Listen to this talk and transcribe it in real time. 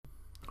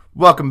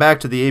Welcome back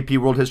to the AP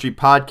World History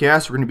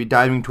Podcast. We're going to be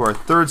diving into our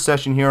third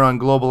session here on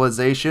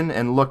globalization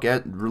and look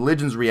at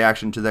religion's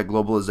reaction to that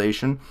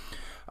globalization.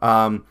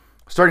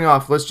 Starting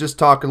off, let's just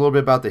talk a little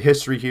bit about the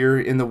history here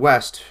in the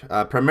West,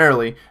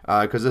 primarily,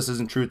 because this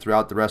isn't true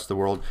throughout the rest of the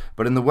world.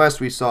 But in the West,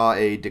 we saw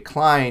a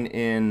decline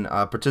in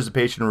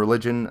participation in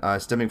religion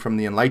stemming from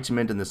the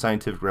Enlightenment and the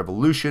Scientific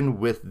Revolution,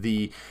 with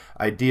the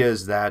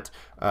ideas that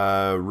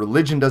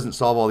religion doesn't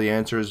solve all the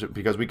answers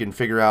because we can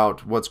figure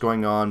out what's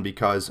going on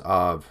because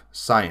of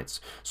science.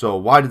 So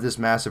why did this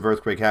massive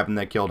earthquake happen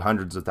that killed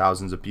hundreds of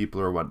thousands of people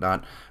or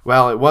whatnot?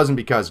 Well, it wasn't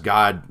because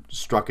God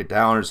struck it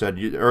down or said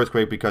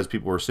earthquake because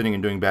people were sinning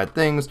and doing bad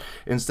things.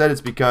 Instead,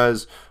 it's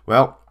because,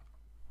 well,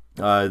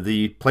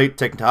 the plate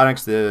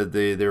tectonics,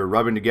 they were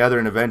rubbing together,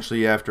 and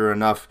eventually, after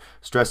enough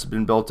stress had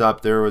been built up,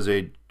 there was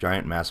a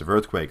giant, massive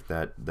earthquake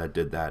that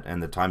did that,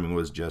 and the timing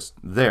was just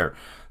there.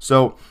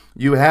 So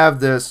you have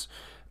this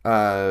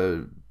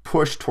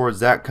push towards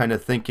that kind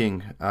of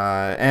thinking,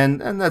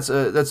 and that's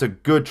a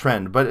good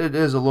trend, but it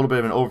is a little bit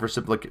of an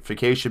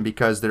oversimplification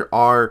because there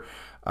are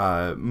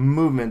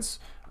movements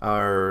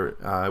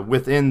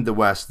within the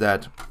West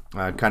that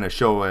kind of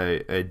show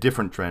a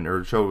different trend,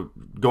 or show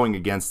going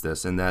against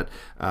this, and that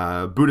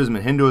Buddhism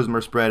and Hinduism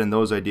are spread, and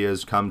those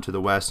ideas come to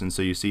the West, and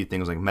so you see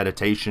things like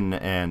meditation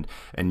and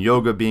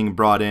yoga being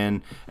brought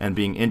in and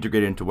being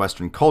integrated into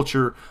Western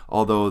culture,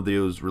 although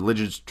those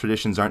religious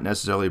traditions aren't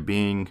necessarily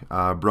being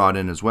brought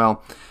in as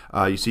well.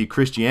 You see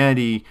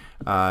Christianity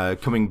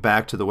coming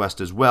back to the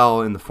West as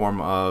well in the form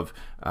of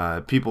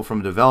people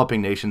from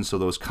developing nations, so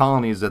those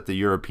colonies that the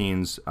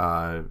Europeans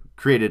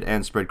created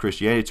and spread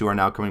Christianity to are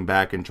now coming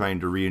back and trying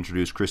to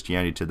reintroduce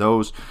Christianity to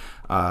those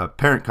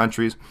parent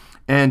countries.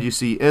 And you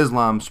see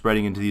Islam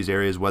spreading into these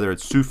areas, whether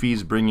it's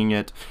Sufis bringing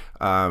it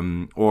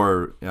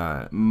or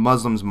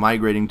Muslims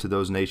migrating to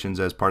those nations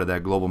as part of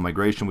that global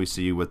migration we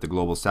see with the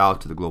global south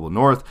to the global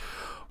north,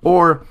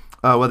 or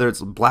whether it's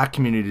black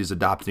communities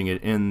adopting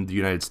it in the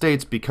United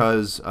States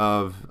because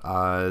of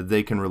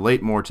they can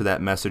relate more to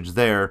that message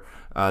there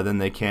than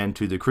they can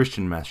to the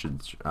Christian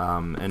message,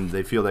 and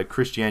they feel that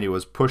Christianity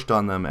was pushed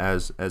on them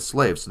as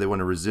slaves, so they want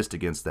to resist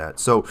against that.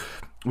 So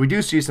we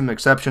do see some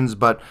exceptions,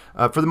 but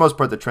for the most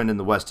part, the trend in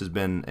the West has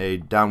been a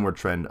downward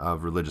trend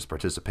of religious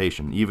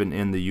participation, even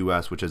in the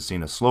U.S., which has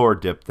seen a slower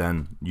dip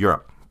than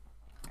Europe.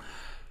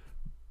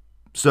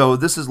 So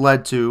this has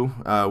led to,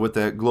 with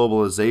the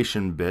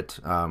globalization bit,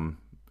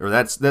 or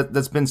that's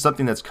been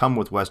something that's come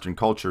with Western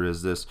culture,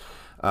 is this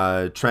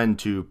trend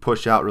to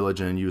push out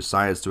religion and use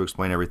science to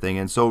explain everything.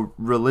 And so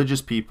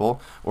religious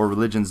people, or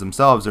religions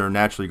themselves, are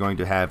naturally going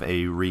to have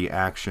a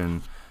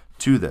reaction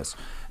to this.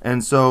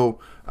 And so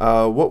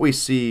what we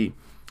see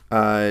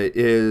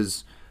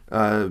is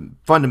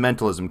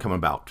fundamentalism come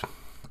about.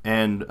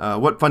 And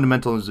what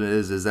fundamentalism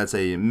is that's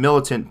a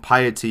militant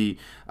piety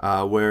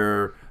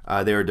where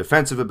they are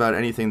defensive about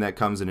anything that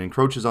comes and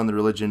encroaches on the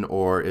religion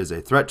or is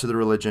a threat to the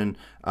religion.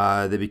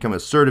 They become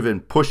assertive in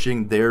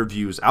pushing their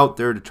views out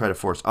there to try to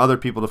force other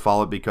people to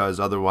follow it, because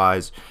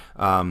otherwise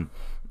those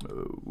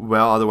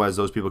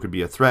people could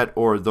be a threat,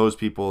 or those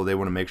people, they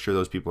want to make sure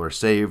those people are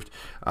saved,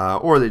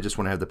 or they just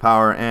want to have the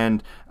power,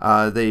 and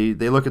they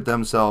look at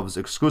themselves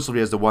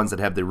exclusively as the ones that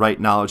have the right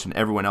knowledge and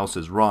everyone else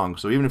is wrong.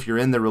 So even if you're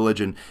in the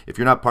religion, if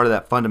you're not part of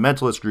that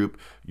fundamentalist group,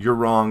 you're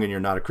wrong, and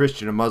you're not a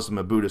Christian, a Muslim,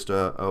 a Buddhist,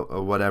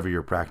 whatever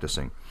you're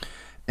practicing.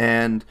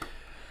 And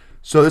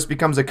so this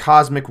becomes a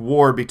cosmic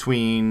war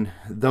between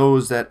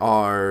those that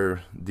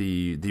are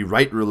the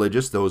right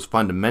religious, those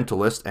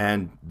fundamentalists,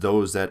 and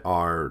those that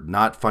are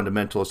not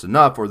fundamentalist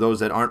enough, or those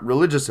that aren't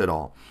religious at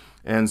all.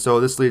 And so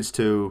this leads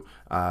to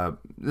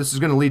this is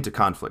going to lead to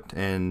conflict,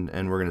 and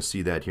we're going to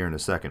see that here in a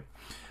second.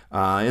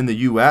 In the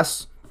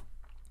U.S.,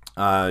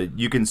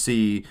 you can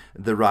see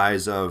the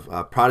rise of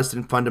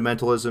Protestant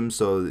fundamentalism.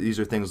 So these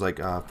are things like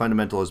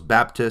fundamentalist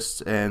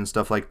Baptists and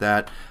stuff like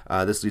that.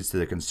 This leads to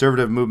the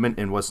conservative movement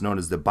in what's known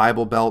as the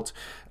Bible Belt.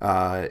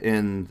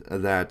 In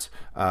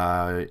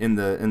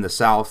the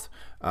South,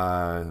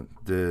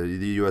 the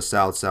U.S.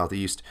 South,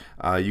 Southeast,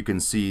 you can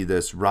see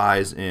this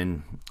rise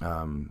in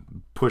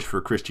push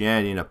for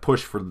Christianity and a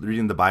push for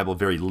reading the Bible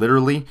very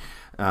literally,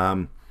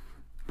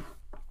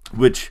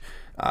 which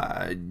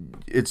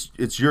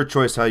it's your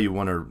choice how you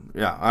want to.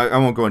 Yeah, I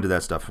won't go into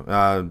that stuff.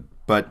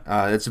 But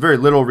it's a very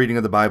literal reading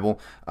of the Bible.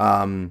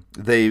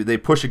 They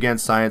push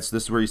against science.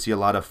 This is where you see a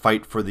lot of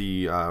fight for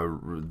the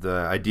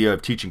idea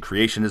of teaching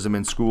creationism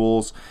in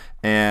schools.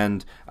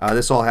 And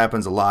this all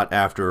happens a lot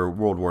after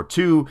World War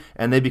II,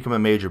 and they become a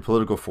major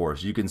political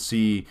force. You can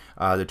see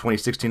the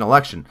 2016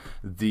 election.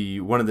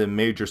 One of the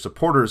major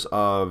supporters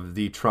of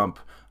the Trump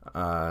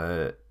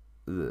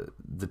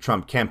the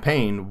Trump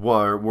campaign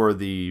were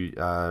the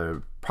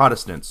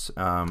Protestants,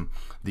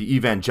 the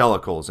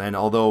evangelicals. And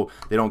although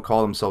they don't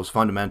call themselves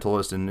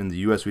fundamentalists, and in the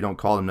U.S. we don't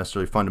call them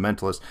necessarily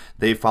fundamentalists,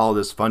 they follow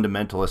this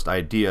fundamentalist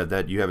idea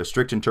that you have a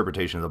strict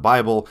interpretation of the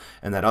Bible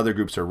and that other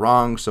groups are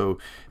wrong. So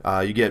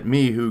you get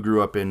me, who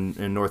grew up in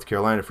North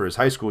Carolina for his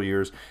high school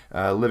years,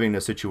 living in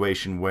a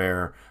situation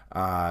where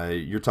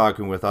you're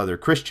talking with other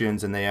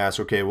Christians, and they ask,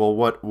 okay, well,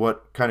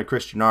 what kind of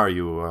Christian are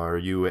you? Are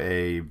you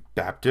a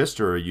Baptist,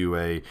 or are you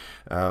a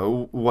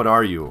what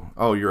are you?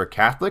 Oh, you're a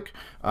Catholic,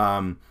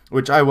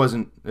 which I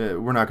wasn't.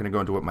 We're not going to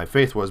go into what my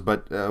faith was,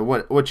 but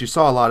what you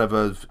saw a lot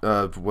of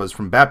was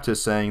from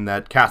Baptists saying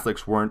that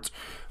Catholics weren't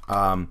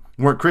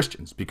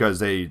Christians because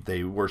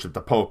they worship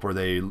the Pope, or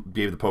they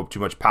gave the Pope too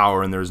much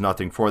power, and there's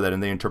nothing for that,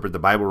 and they interpret the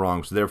Bible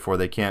wrong, so therefore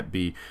they can't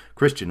be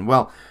Christian.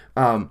 Well,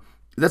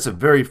 that's a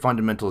very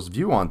fundamentalist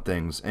view on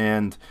things,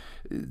 and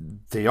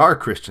they are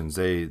Christians.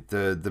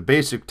 The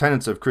basic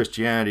tenets of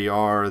Christianity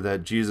are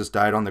that Jesus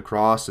died on the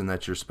cross, and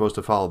that you're supposed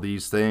to follow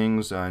these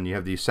things, and you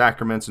have these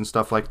sacraments and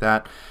stuff like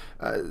that.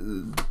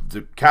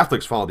 The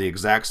Catholics follow the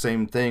exact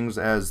same things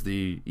as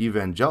the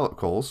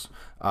evangelicals,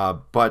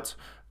 but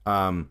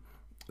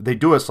they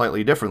do it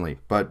slightly differently.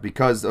 But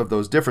because of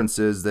those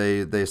differences,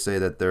 they say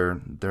that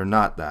they're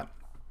not that.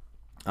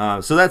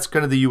 So that's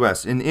kind of the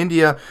U.S. In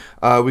India,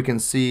 we can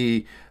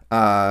see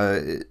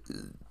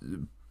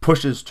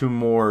pushes to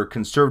more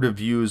conservative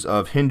views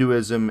of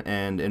Hinduism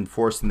and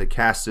enforcing the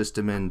caste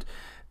system,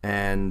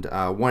 and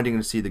wanting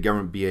to see the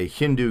government be a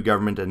Hindu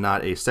government and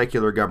not a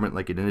secular government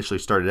like it initially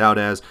started out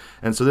as.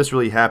 And so this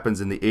really happens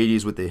in the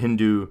 80s with the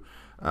Hindu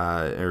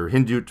or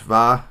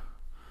Hindutva,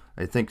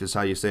 I think is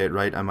how you say it,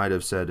 right? I might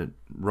have said it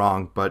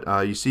wrong, but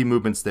you see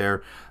movements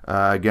there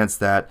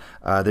against that.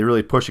 They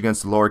really push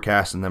against the lower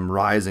caste and them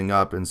rising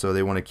up, and so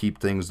they want to keep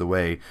things the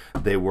way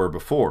they were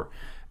before.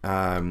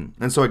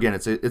 And so again,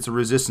 it's a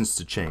resistance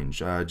to change,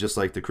 just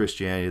like the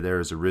Christianity. There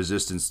is a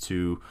resistance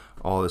to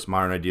all this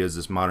modern ideas,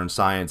 this modern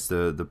science.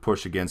 The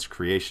push against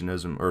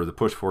creationism, or the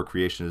push for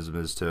creationism,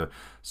 is to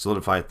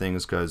solidify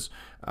things because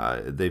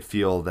they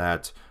feel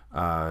that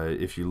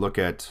if you look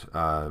at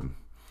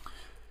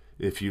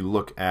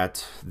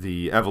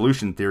the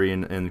evolution theory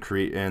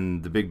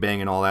and the Big Bang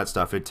and all that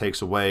stuff, it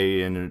takes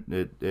away and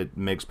it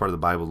makes part of the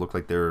Bible look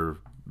like they're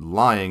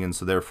lying, and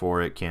so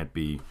therefore it can't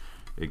be.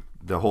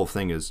 The whole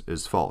thing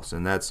is false,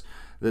 and that's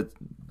that.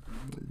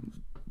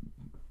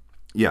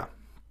 Yeah.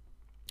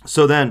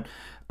 So then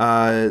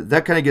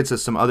that kind of gets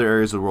us some other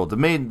areas of the world. The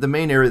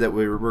main area that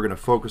we're going to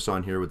focus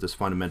on here with this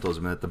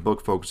fundamentalism that the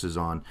book focuses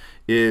on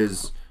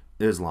is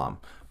Islam.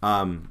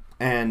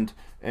 And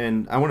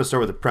I want to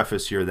start with a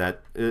preface here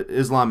that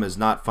Islam is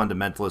not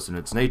fundamentalist in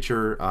its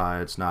nature.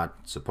 It's not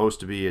supposed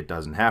to be. It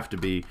doesn't have to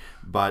be.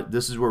 But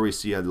this is where we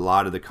see a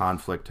lot of the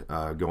conflict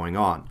going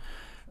on.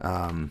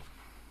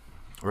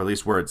 Or at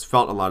least where it's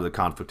felt a lot of the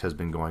conflict has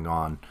been going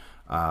on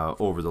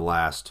over the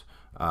last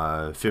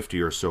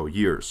 50 or so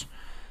years.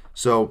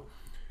 So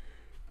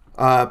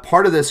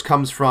part of this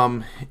comes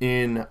from,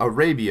 in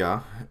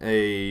Arabia,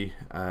 a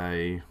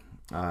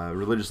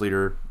religious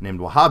leader named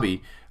Wahhabi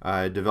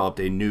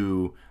developed a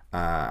new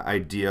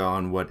idea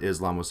on what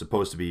Islam was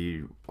supposed to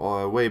be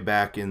way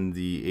back in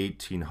the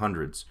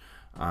 1800s.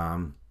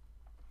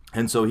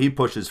 And so he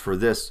pushes for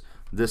this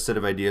set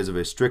of ideas of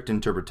a strict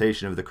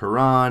interpretation of the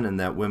Quran, and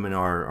that women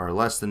are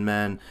less than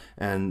men,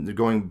 and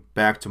going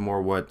back to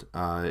more what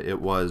it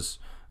was,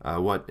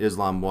 what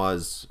Islam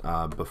was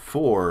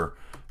before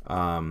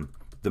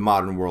the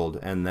modern world,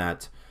 and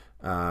that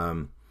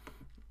and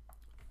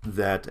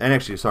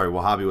actually, sorry,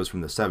 Wahhabi was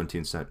from the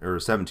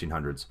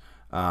 1700s,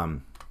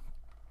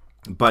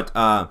 but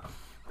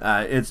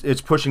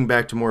it's pushing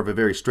back to more of a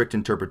very strict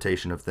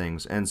interpretation of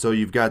things, and so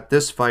you've got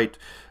this fight.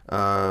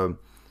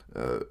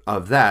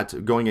 Of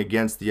that going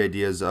against the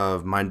ideas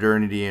of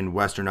modernity and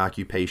Western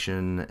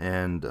occupation,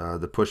 and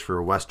the push for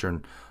a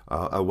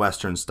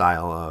Western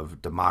style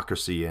of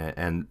democracy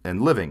and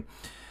living.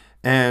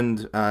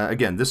 And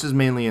again, this is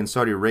mainly in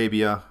Saudi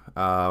Arabia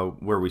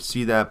where we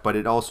see that, but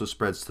it also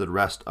spreads to the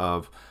rest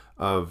of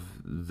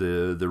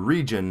the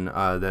region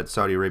that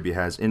Saudi Arabia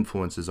has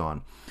influences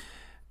on.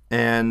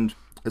 And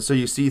so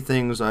you see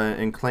things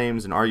and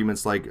claims and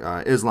arguments like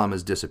Islam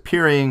is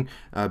disappearing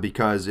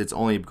because it's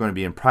only going to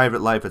be in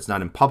private life, it's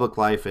not in public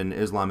life, and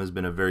Islam has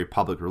been a very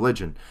public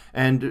religion.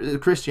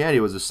 And Christianity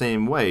was the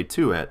same way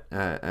too at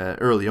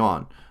early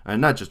on. And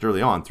not just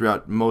early on,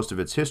 throughout most of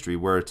its history,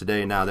 where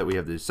today, now that we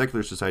have the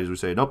secular societies, we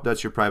say, nope,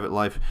 that's your private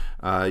life.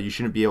 You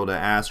shouldn't be able to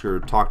ask or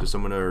talk to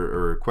someone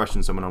or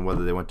question someone on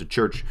whether they went to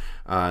church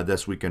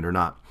this weekend or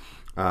not.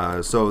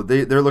 So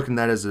they're looking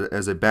at that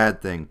as a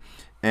bad thing.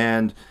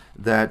 And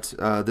that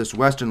this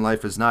Western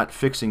life is not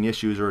fixing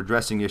issues or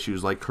addressing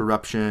issues like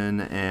corruption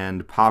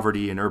and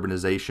poverty and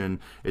urbanization.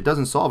 It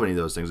doesn't solve any of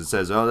those things. It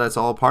says, oh, that's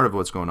all part of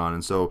what's going on.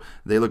 And so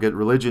they look at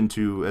religion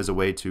as a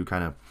way to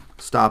kind of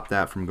stop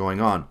that from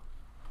going on.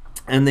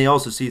 And they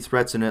also see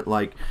threats in it,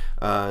 like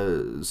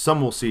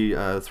some will see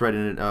a threat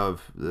in it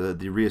of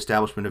the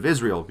reestablishment of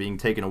Israel being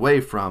taken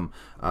away from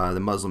the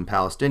Muslim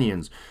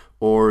Palestinians,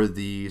 or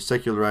the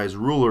secularized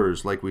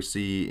rulers like we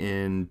see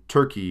in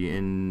Turkey,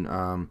 and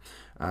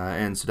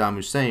Saddam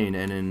Hussein,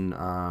 and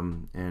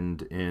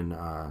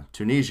in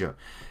Tunisia,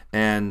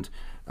 and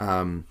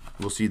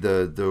we'll see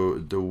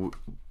the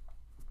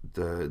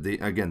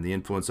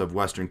influence of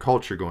Western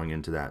culture going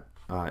into that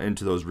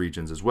into those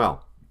regions as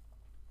well.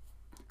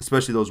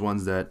 especially those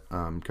ones that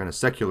kind of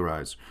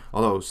secularize.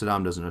 Although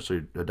Saddam doesn't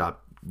necessarily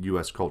adopt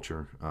U.S.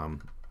 culture,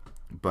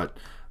 but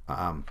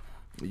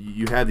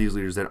you have these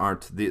leaders that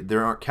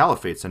there aren't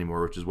caliphates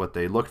anymore, which is what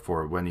they looked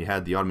for. When you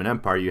had the Ottoman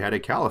Empire, you had a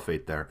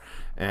caliphate there,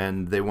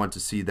 and they want to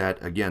see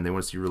that again. They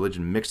want to see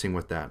religion mixing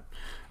with that,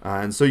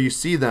 and so you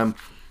see them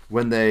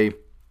when they.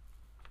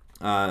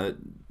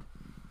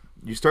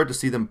 You start to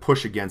see them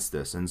push against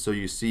this, and so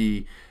you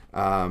see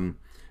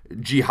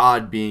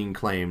jihad being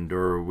claimed,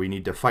 or we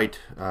need to fight,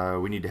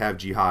 we need to have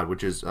jihad,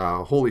 which is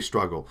a holy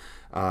struggle.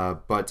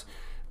 But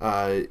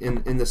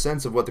in the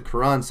sense of what the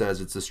Quran says,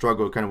 it's a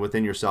struggle kind of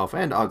within yourself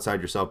and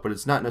outside yourself, but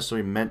it's not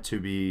necessarily meant to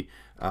be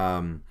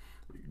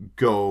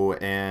go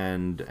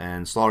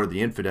and slaughter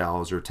the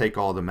infidels or take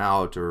all of them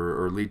out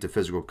or lead to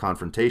physical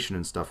confrontation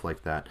and stuff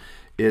like that.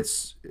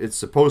 It's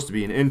supposed to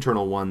be an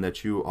internal one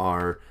that you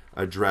are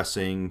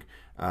addressing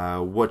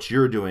what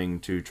you're doing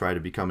to try to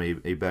become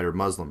a better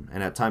Muslim.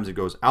 And at times it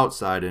goes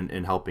outside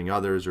in helping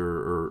others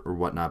or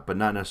whatnot, but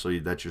not necessarily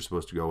that you're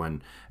supposed to go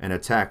and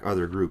attack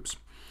other groups.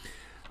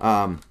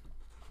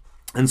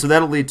 And so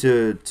that'll lead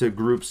to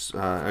groups,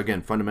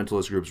 again,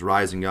 fundamentalist groups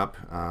rising up.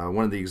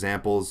 One of the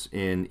examples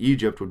in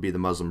Egypt would be the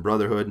Muslim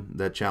Brotherhood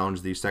that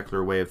challenged the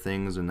secular way of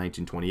things in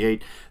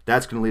 1928.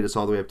 That's going to lead us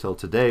all the way up till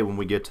today when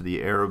we get to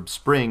the Arab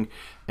Spring.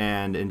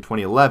 And in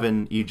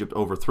 2011, Egypt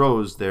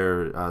overthrows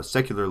their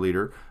secular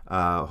leader,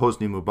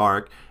 Hosni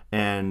Mubarak,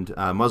 and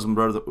Muslim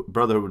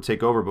Brotherhood would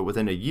take over, but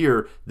within a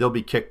year, they'll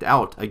be kicked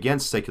out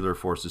against secular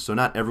forces. So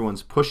not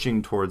everyone's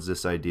pushing towards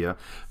this idea,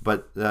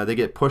 but they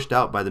get pushed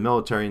out by the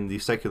military and the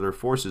secular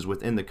forces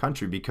within the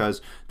country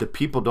because the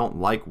people don't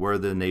like where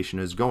the nation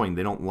is going.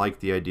 They don't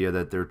like the idea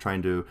that they're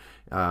trying to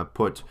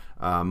put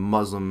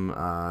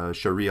Muslim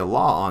Sharia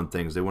law on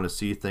things. They want to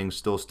see things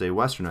still stay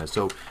westernized.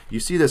 So you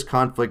see this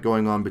conflict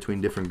going on between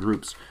different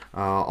groups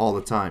all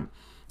the time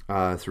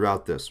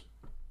throughout this.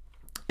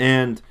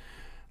 And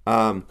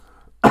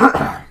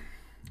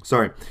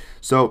sorry.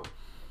 So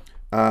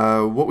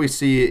what we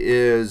see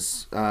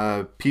is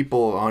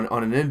people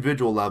on an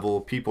individual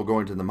level, people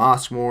going to the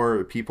mosque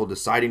more, people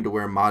deciding to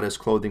wear modest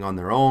clothing on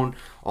their own.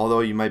 Although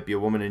you might be a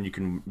woman and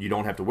you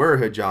don't have to wear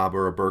a hijab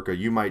or a burqa,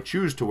 you might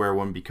choose to wear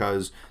one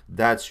because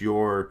that's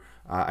your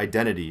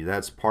identity.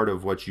 That's part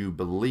of what you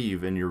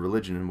believe in your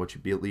religion and what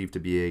you believe to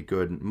be a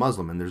good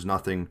Muslim, and there's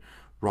nothing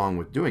wrong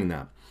with doing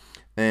that.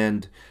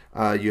 And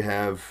you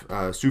have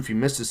Sufi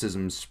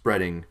mysticism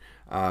spreading,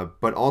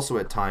 but also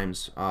at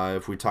times,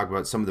 if we talk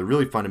about some of the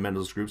really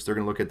fundamentalist groups, they're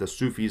going to look at the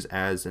Sufis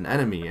as an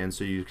enemy, and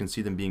so you can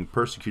see them being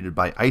persecuted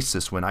by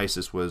ISIS when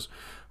ISIS was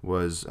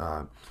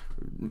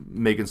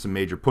making some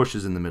major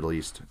pushes in the Middle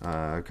East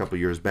a couple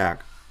years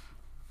back.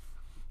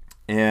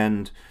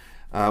 And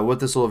what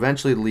this will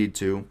eventually lead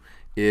to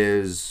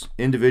is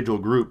individual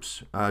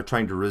groups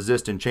trying to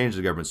resist and change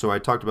the government. So I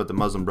talked about the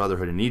Muslim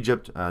Brotherhood in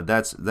Egypt.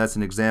 That's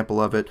an example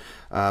of it.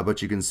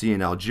 But you can see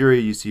in Algeria,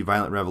 you see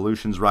violent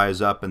revolutions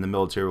rise up, and the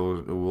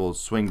military will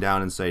swing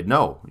down and say,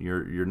 "No,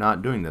 you're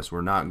not doing this.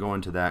 We're not going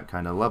to that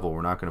kind of level.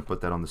 We're not going to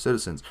put that on the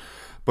citizens."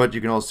 But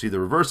you can also see the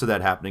reverse of that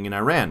happening in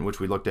Iran,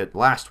 which we looked at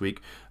last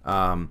week.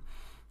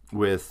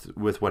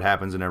 With what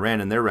happens in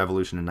Iran and their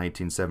revolution in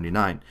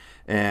 1979.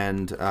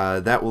 And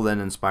that will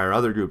then inspire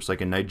other groups. Like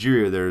in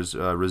Nigeria, there's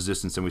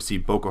resistance, and we see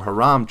Boko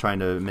Haram trying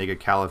to make a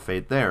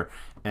caliphate there.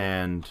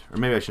 Or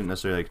maybe I shouldn't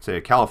necessarily say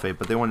a caliphate,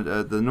 but they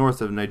wanted the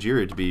north of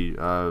Nigeria to be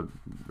run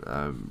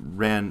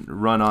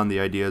on the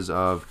ideas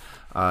of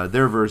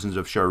their versions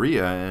of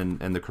Sharia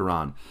and the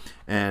Quran.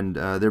 And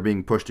they're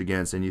being pushed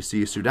against. And you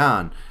see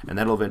Sudan, and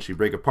that'll eventually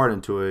break apart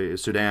into a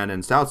Sudan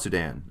and South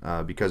Sudan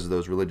because of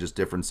those religious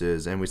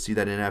differences. And we see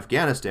that in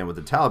Afghanistan with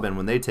the Taliban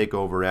when they take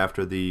over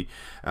after the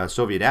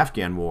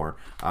Soviet-Afghan War.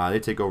 They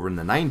take over in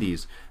the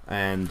 90s,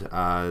 and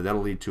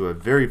that'll lead to a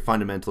very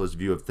fundamentalist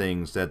view of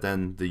things that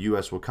then the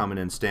U.S. will come in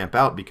and stamp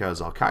out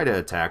because Al-Qaeda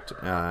attacked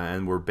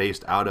and were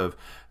based out of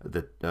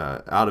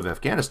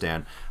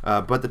Afghanistan.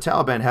 But the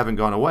Taliban haven't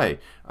gone away.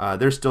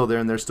 They're still there,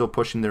 and they're still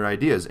pushing their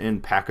ideas in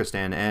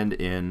Pakistan and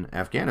in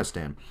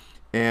Afghanistan.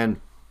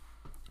 And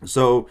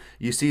so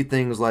you see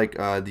things like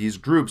these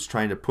groups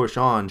trying to push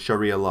on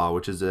Sharia law,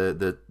 which is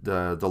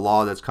the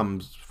law that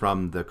comes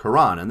from the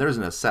Quran. And there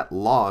isn't a set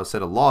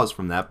of laws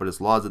from that, but it's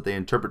laws that they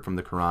interpret from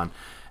the Quran.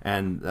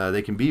 And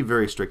they can be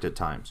very strict at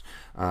times,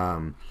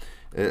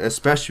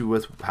 especially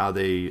with how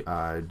they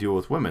deal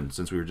with women.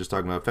 Since we were just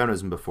talking about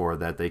feminism before,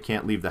 that they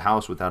can't leave the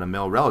house without a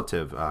male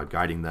relative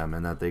guiding them,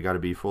 and that they got to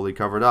be fully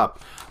covered up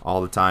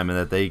all the time, and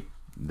that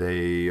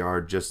they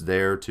are just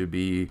there to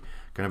be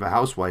kind of a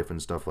housewife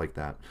and stuff like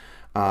that.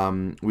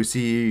 We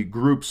see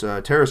groups,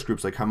 terrorist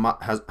groups like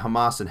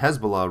Hamas and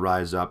Hezbollah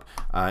rise up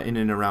in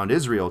and around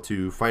Israel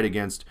to fight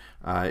against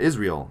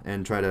Israel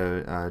and try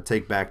to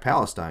take back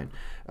Palestine.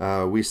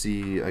 we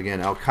see,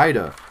 again,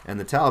 Al-Qaeda and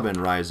the Taliban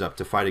rise up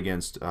to fight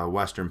against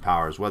Western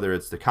powers, whether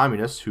it's the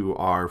communists who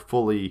are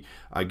fully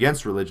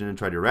against religion and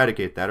try to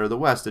eradicate that, or the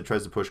West that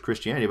tries to push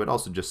Christianity, but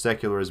also just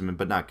secularism,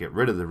 but not get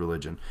rid of the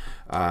religion.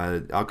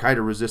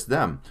 Al-Qaeda resists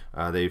them.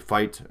 They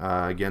fight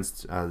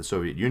against the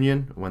Soviet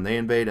Union when they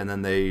invade, and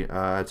then they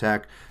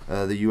attack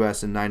the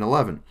U.S. in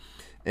 9/11.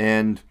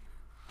 And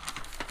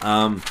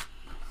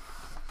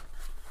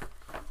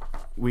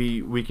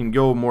we can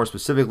go more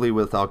specifically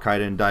with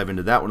Al-Qaeda and dive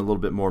into that one a little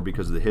bit more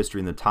because of the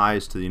history and the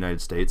ties to the United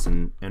States.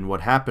 And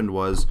what happened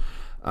was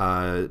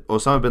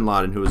Osama bin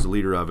Laden, who was the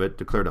leader of it,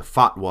 declared a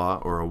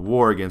fatwa, or a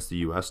war against the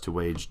U.S. to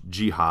wage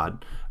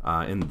jihad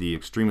in the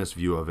extremist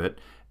view of it.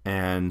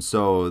 And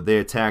so they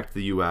attacked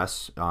the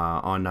U.S.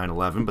 On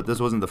 9/11, but this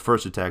wasn't the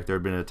first attack. There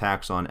had been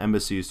attacks on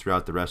embassies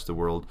throughout the rest of the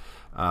world,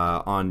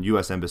 on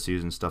U.S.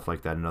 embassies and stuff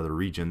like that in other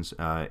regions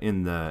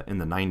in the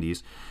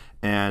 90s.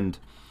 And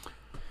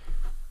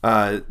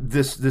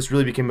this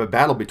really became a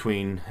battle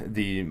between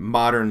the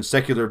modern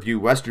secular view,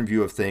 Western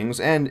view of things,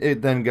 and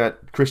it then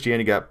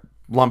Christianity got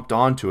lumped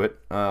onto it,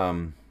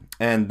 and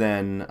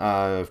then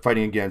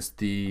fighting against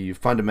the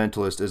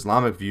fundamentalist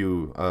Islamic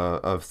view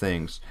of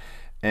things.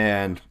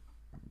 And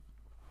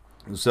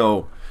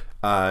so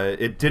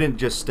it didn't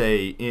just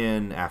stay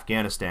in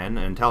Afghanistan,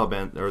 and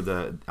Taliban or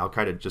the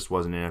Al-Qaeda just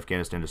wasn't in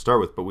Afghanistan to start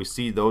with, but we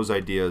see those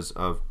ideas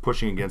of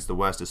pushing against the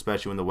West,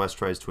 especially when the West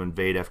tries to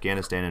invade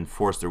Afghanistan and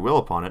force their will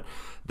upon it.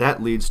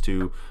 That leads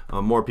to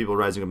more people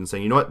rising up and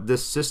saying, you know what,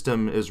 this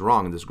system is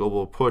wrong, this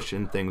global push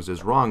in things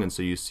is wrong. And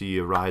so you see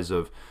a rise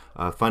of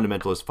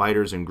fundamentalist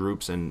fighters and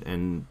groups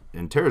and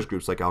terrorist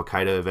groups like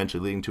Al-Qaeda,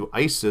 eventually leading to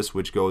ISIS,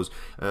 which goes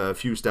a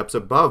few steps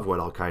above what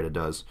Al-Qaeda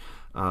does.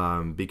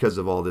 Because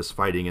of all this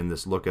fighting and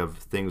this look of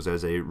things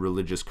as a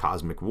religious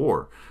cosmic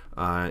war,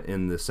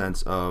 in the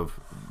sense of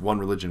one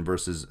religion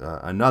versus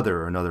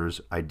another, or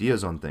another's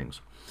ideas on things.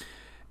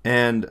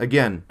 And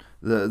again,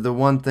 the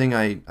one thing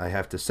I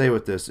have to say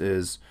with this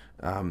is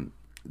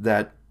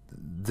that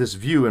this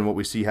view and what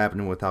we see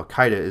happening with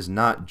Al-Qaeda is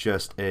not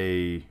just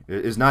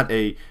is not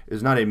a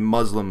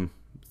Muslim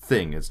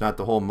thing. It's not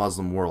the whole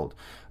Muslim world.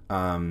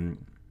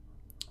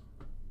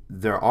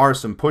 There are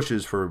some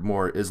pushes for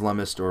more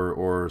Islamist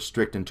or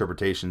strict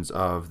interpretations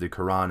of the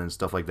Quran and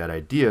stuff like that,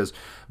 ideas,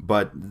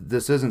 but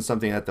this isn't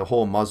something that the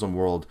whole Muslim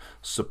world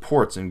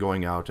supports in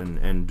going out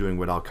and doing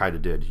what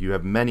Al-Qaeda did. You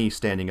have many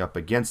standing up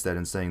against that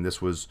and saying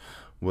this was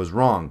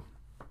wrong.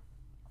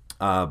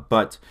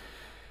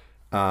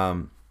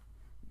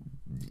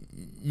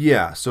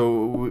 Yeah,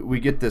 so we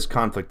get this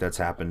conflict that's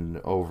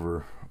happened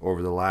over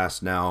the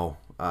last now,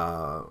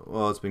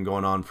 it's been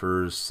going on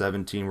for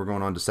 17, we're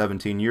going on to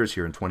 17 years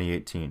here in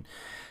 2018.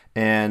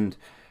 And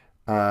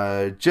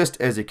just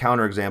as a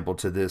counterexample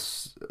to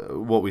this,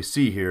 what we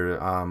see here,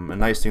 a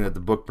nice thing that the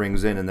book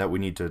brings in and that we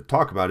need to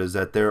talk about is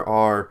that there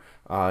are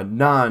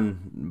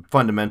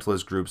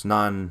non-fundamentalist groups,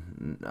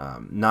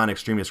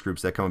 non-extremist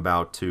groups that come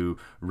about to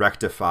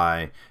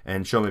rectify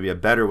and show maybe a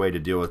better way to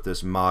deal with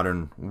this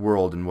modern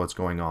world and what's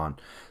going on.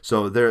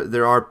 So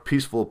there are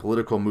peaceful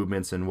political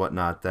movements and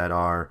whatnot that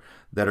are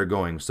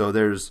going. So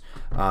there's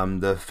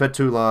the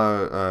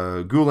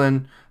Fethullah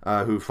Gulen,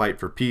 who fight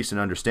for peace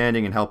and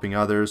understanding and helping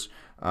others,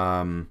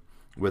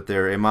 with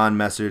their Iman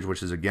message,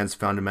 which is against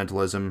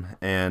fundamentalism,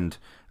 and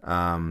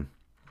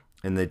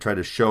they try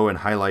to show and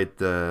highlight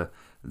the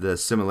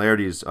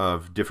similarities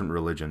of different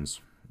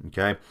religions.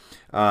 Okay,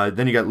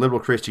 then you got liberal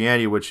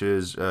Christianity, which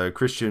is a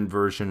Christian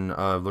version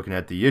of looking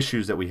at the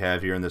issues that we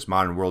have here in this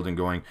modern world and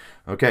going,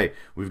 okay,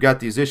 we've got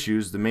these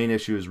issues. The main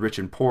issue is rich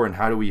and poor, and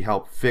how do we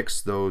help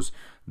fix address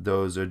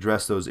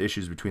those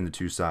issues between the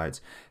two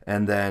sides?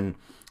 And then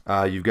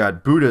you've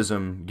got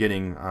Buddhism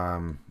getting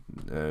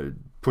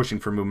pushing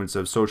for movements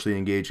of socially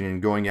engaging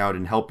and going out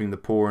and helping the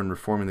poor and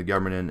reforming the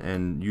government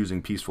and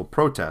using peaceful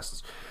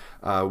protests,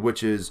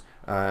 which is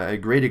a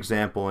great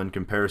example in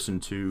comparison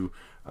to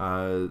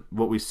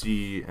what we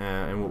see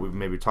and what we've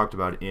maybe talked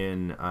about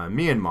in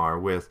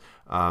Myanmar with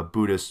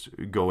Buddhists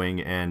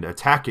going and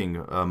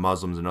attacking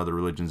Muslims and other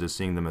religions as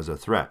seeing them as a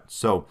threat.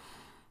 So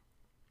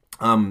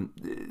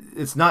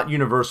it's not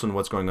universal in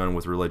what's going on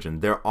with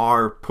religion. There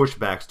are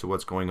pushbacks to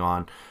what's going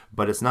on,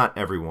 but it's not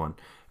everyone.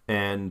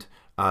 And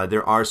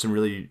there are some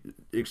really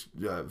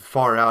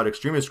far out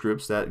extremist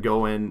groups that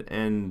go in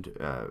and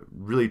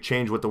really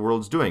change what the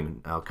world's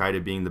doing.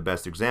 Al-Qaeda being the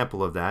best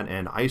example of that,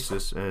 and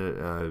ISIS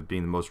being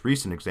the most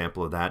recent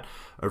example of that,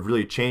 of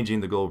really changing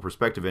the global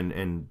perspective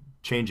and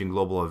changing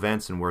global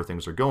events and where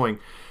things are going.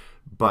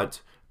 But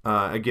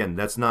again,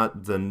 that's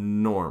not the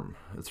norm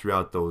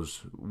throughout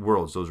those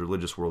worlds, those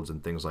religious worlds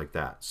and things like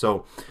that.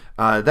 So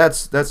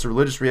that's the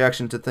religious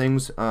reaction to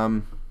things.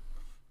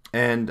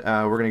 And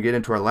we're going to get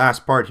into our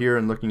last part here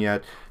and looking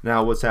at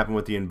now what's happened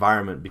with the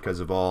environment because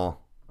of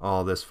all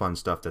this fun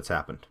stuff that's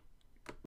happened.